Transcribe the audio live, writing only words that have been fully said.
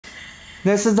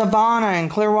This is Avona in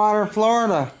Clearwater,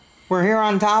 Florida. We're here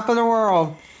on top of the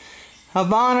world.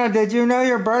 Avona, did you know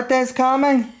your birthday's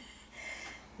coming?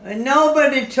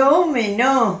 Nobody told me.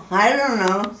 No, I don't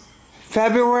know.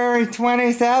 February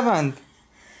 27th.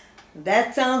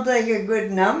 That sounds like a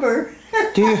good number.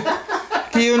 Do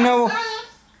you know,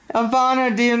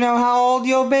 Avona, do you know how old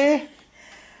you'll be?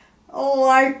 Oh,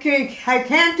 I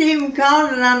can't even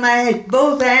count it on my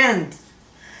both hands.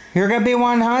 You're going to be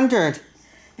 100.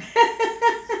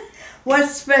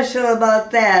 What's special about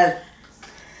that?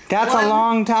 That's a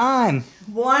long time.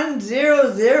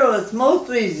 100. It's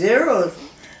mostly zeros.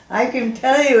 I can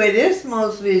tell you it is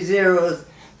mostly zeros.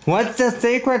 What's the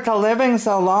secret to living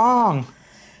so long?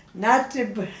 Not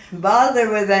to bother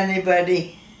with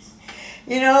anybody.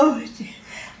 You know,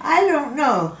 I don't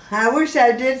know. I wish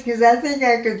I did because I think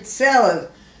I could sell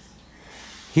it.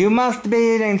 You must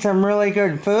be eating some really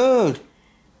good food.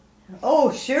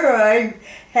 Oh, sure. I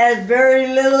had very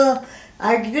little.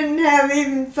 I didn't have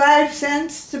even 5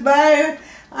 cents to buy an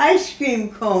ice cream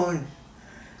cone.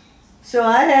 So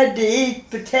I had to eat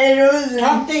potatoes and...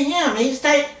 Talk to him. He's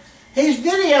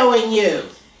videoing you.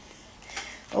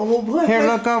 Oh, boy. Here,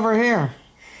 look over here.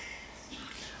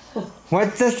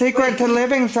 What's the secret to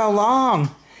living so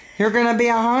long? You're going to be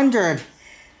 100.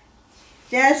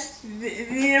 Yes,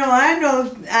 you know, I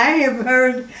have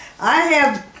heard, I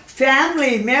have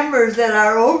family members that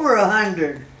are over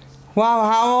 100.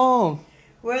 Wow, how old?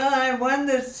 Well, I have one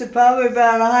that's probably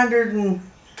about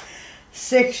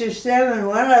 106 or 7.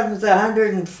 One of them's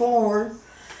 104.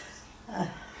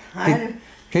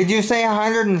 Did you say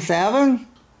 107?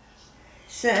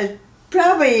 So,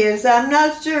 probably is. I'm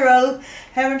not sure. I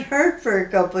haven't heard for a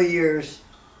couple of years.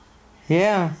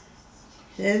 Yeah.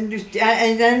 And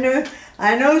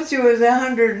I know she was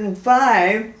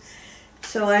 105,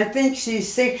 so I think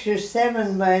she's 6 or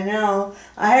 7 by now.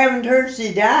 I haven't heard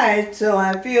she died, so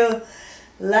I feel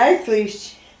likely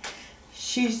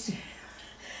she's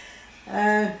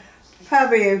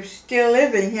probably still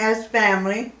living, has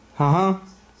family. Uh-huh.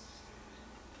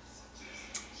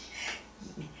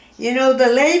 You know, the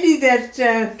lady that,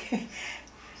 this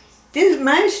is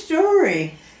my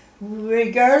story,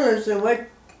 regardless of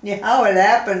how it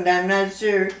happened, I'm not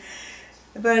sure.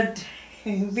 But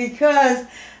because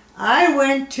I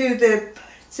went to the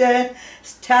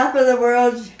top of the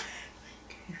world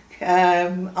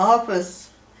office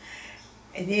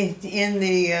in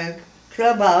the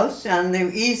clubhouse on the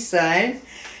east side,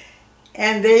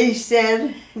 and they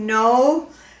said, no,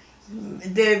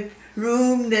 the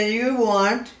room that you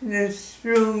want, this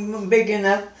room big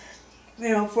enough, you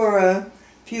know, for a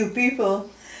few people,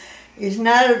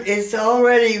 it's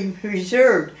already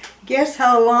reserved. Guess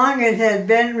how long it had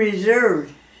been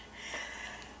reserved?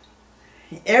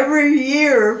 Every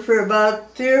year for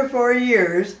about 3 or 4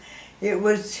 years, it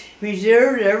was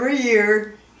reserved every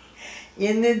year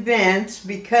in advance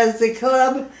because the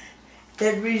club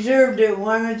that reserved it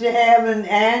wanted to have an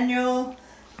annual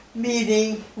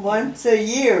meeting once a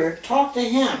year. Talk to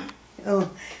him.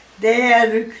 Oh,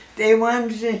 they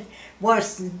wanted to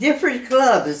watch different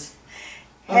clubs.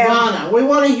 Avona, we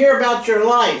want to hear about your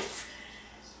life.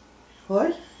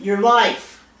 What? Your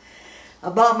life.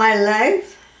 About my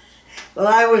life? Well,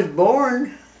 I was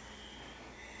born.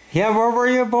 Yeah, where were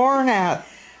you born at?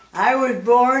 I was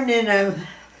born in the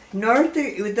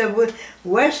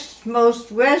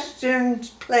most western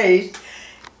place.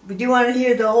 Do you want to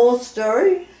hear the whole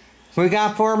story? We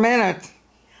got 4 minutes.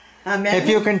 If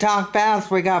you can talk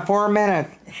fast, we got 4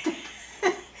 minutes.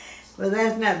 Well,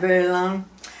 that's not very long.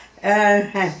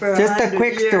 For Just a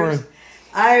quick story.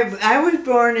 I was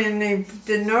born in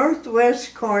the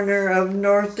northwest corner of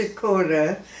North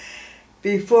Dakota.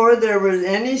 Before there was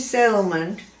any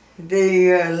settlement,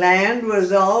 the land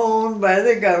was all owned by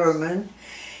the government,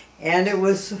 and it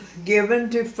was given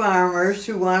to farmers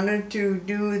who wanted to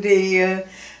do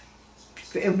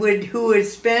who would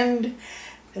spend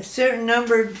a certain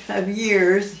number of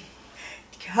years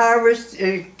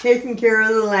taking care of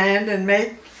the land and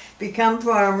become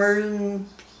farmers and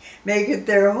make it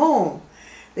their home.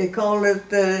 They called it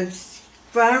the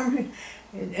farm.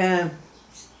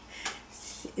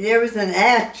 There was an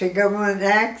act, a government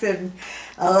act, that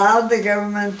allowed the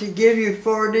government to give you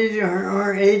 40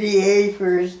 or 80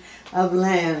 acres of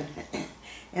land.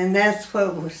 And that's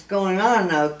what was going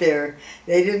on out there.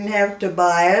 They didn't have to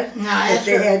buy it, but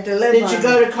they had to live on it. Did you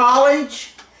go to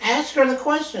college? Ask her the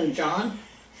question, John.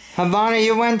 Havana,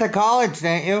 you went to college,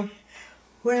 didn't you?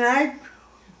 Where I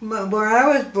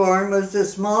was born was a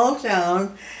small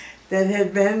town that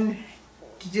had been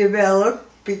developed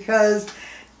because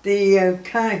the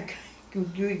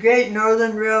Great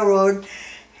Northern Railroad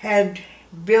had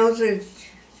built a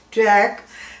track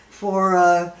for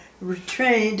a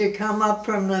train to come up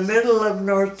from the middle of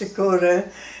North Dakota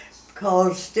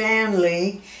called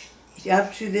Stanley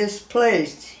up to this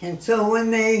place. And so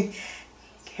when they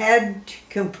had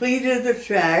completed the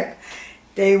track,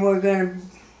 they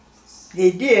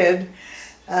did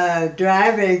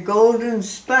drive a golden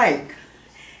spike,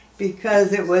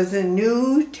 because it was a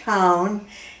new town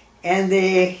and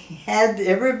they had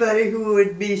everybody who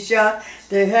would be shot.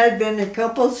 There had been a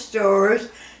couple stores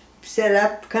set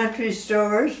up, country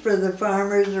stores for the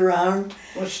farmers around.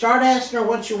 Well, start asking her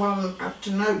what you want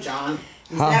to know, John.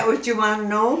 Is that what you want to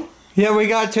know? Yeah, we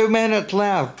got 2 minutes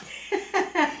left.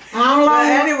 How long?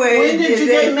 Well, anyway, when did you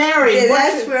get married?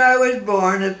 That's where I was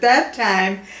born. At that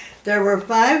time, there were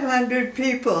 500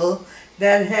 people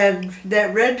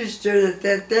that registered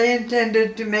that they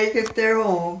intended to make it their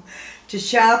home, to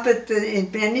shop at in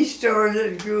any store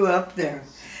that grew up there.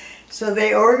 So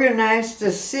they organized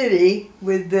a city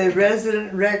with the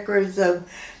resident records of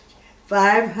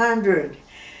 500.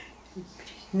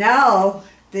 Now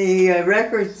the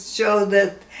records show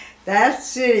that that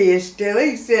city still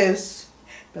exists.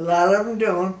 A lot of them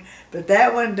don't, but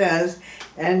that one does.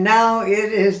 And now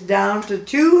it is down to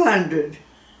 200.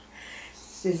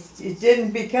 It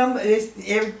didn't become,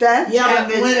 at that Yeah,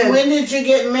 time when did you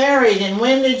get married and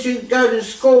when did you go to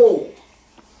school?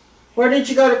 Where did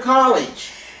you go to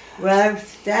college? Well,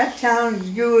 that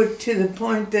town grew to the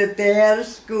point that they had a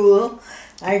school.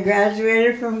 I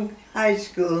graduated from high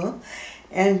school,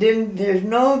 and there's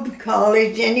no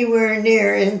college anywhere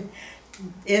near in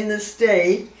the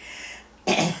state.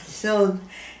 So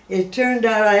it turned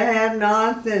out I had an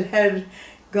aunt that had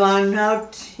gone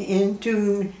out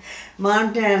into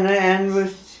Montana and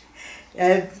was,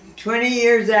 20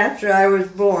 years after I was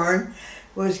born,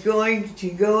 was going to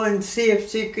go and see if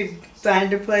she could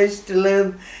find a place to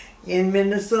live in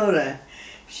Minnesota.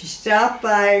 She stopped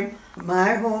by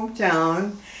my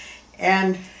hometown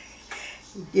and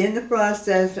in the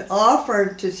process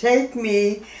offered to take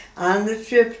me on the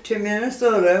trip to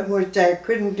Minnesota, which I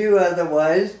couldn't do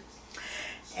otherwise,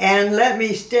 and let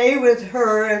me stay with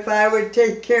her if I would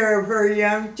take care of her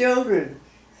young children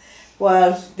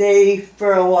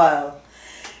for a while.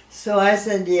 So I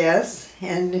said yes,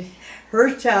 and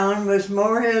her town was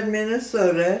Moorhead,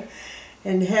 Minnesota,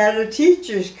 and had a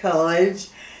teacher's college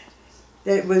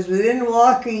that was within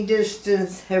walking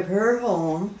distance of her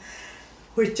home,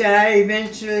 which I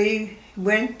eventually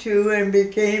went to and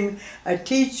became a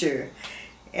teacher.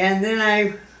 And then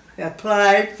I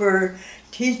applied for a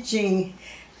teaching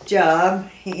job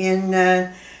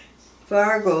in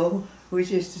Fargo,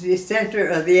 which is the center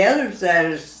of the other side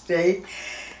of the state.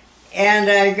 And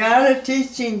I got a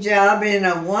teaching job in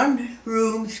a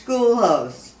one-room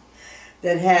schoolhouse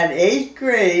that had 8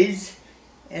 grades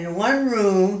and 1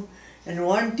 room and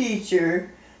 1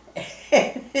 teacher,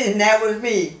 and that was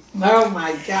me. Oh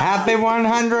my God. Happy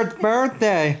 100th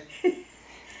birthday.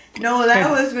 No, that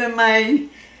was when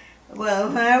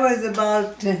when I was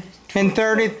about In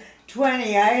 30,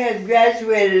 20, I had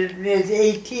graduated as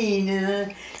 18,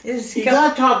 and You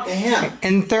gotta talk to him.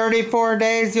 in 34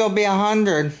 days, you'll be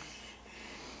 100.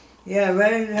 yeah,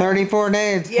 right. 34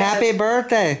 days. Yeah. Happy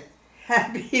birthday.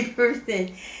 Happy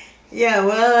birthday. Yeah,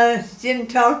 well, I didn't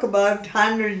talk about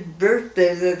 100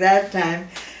 birthdays at that time.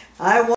 I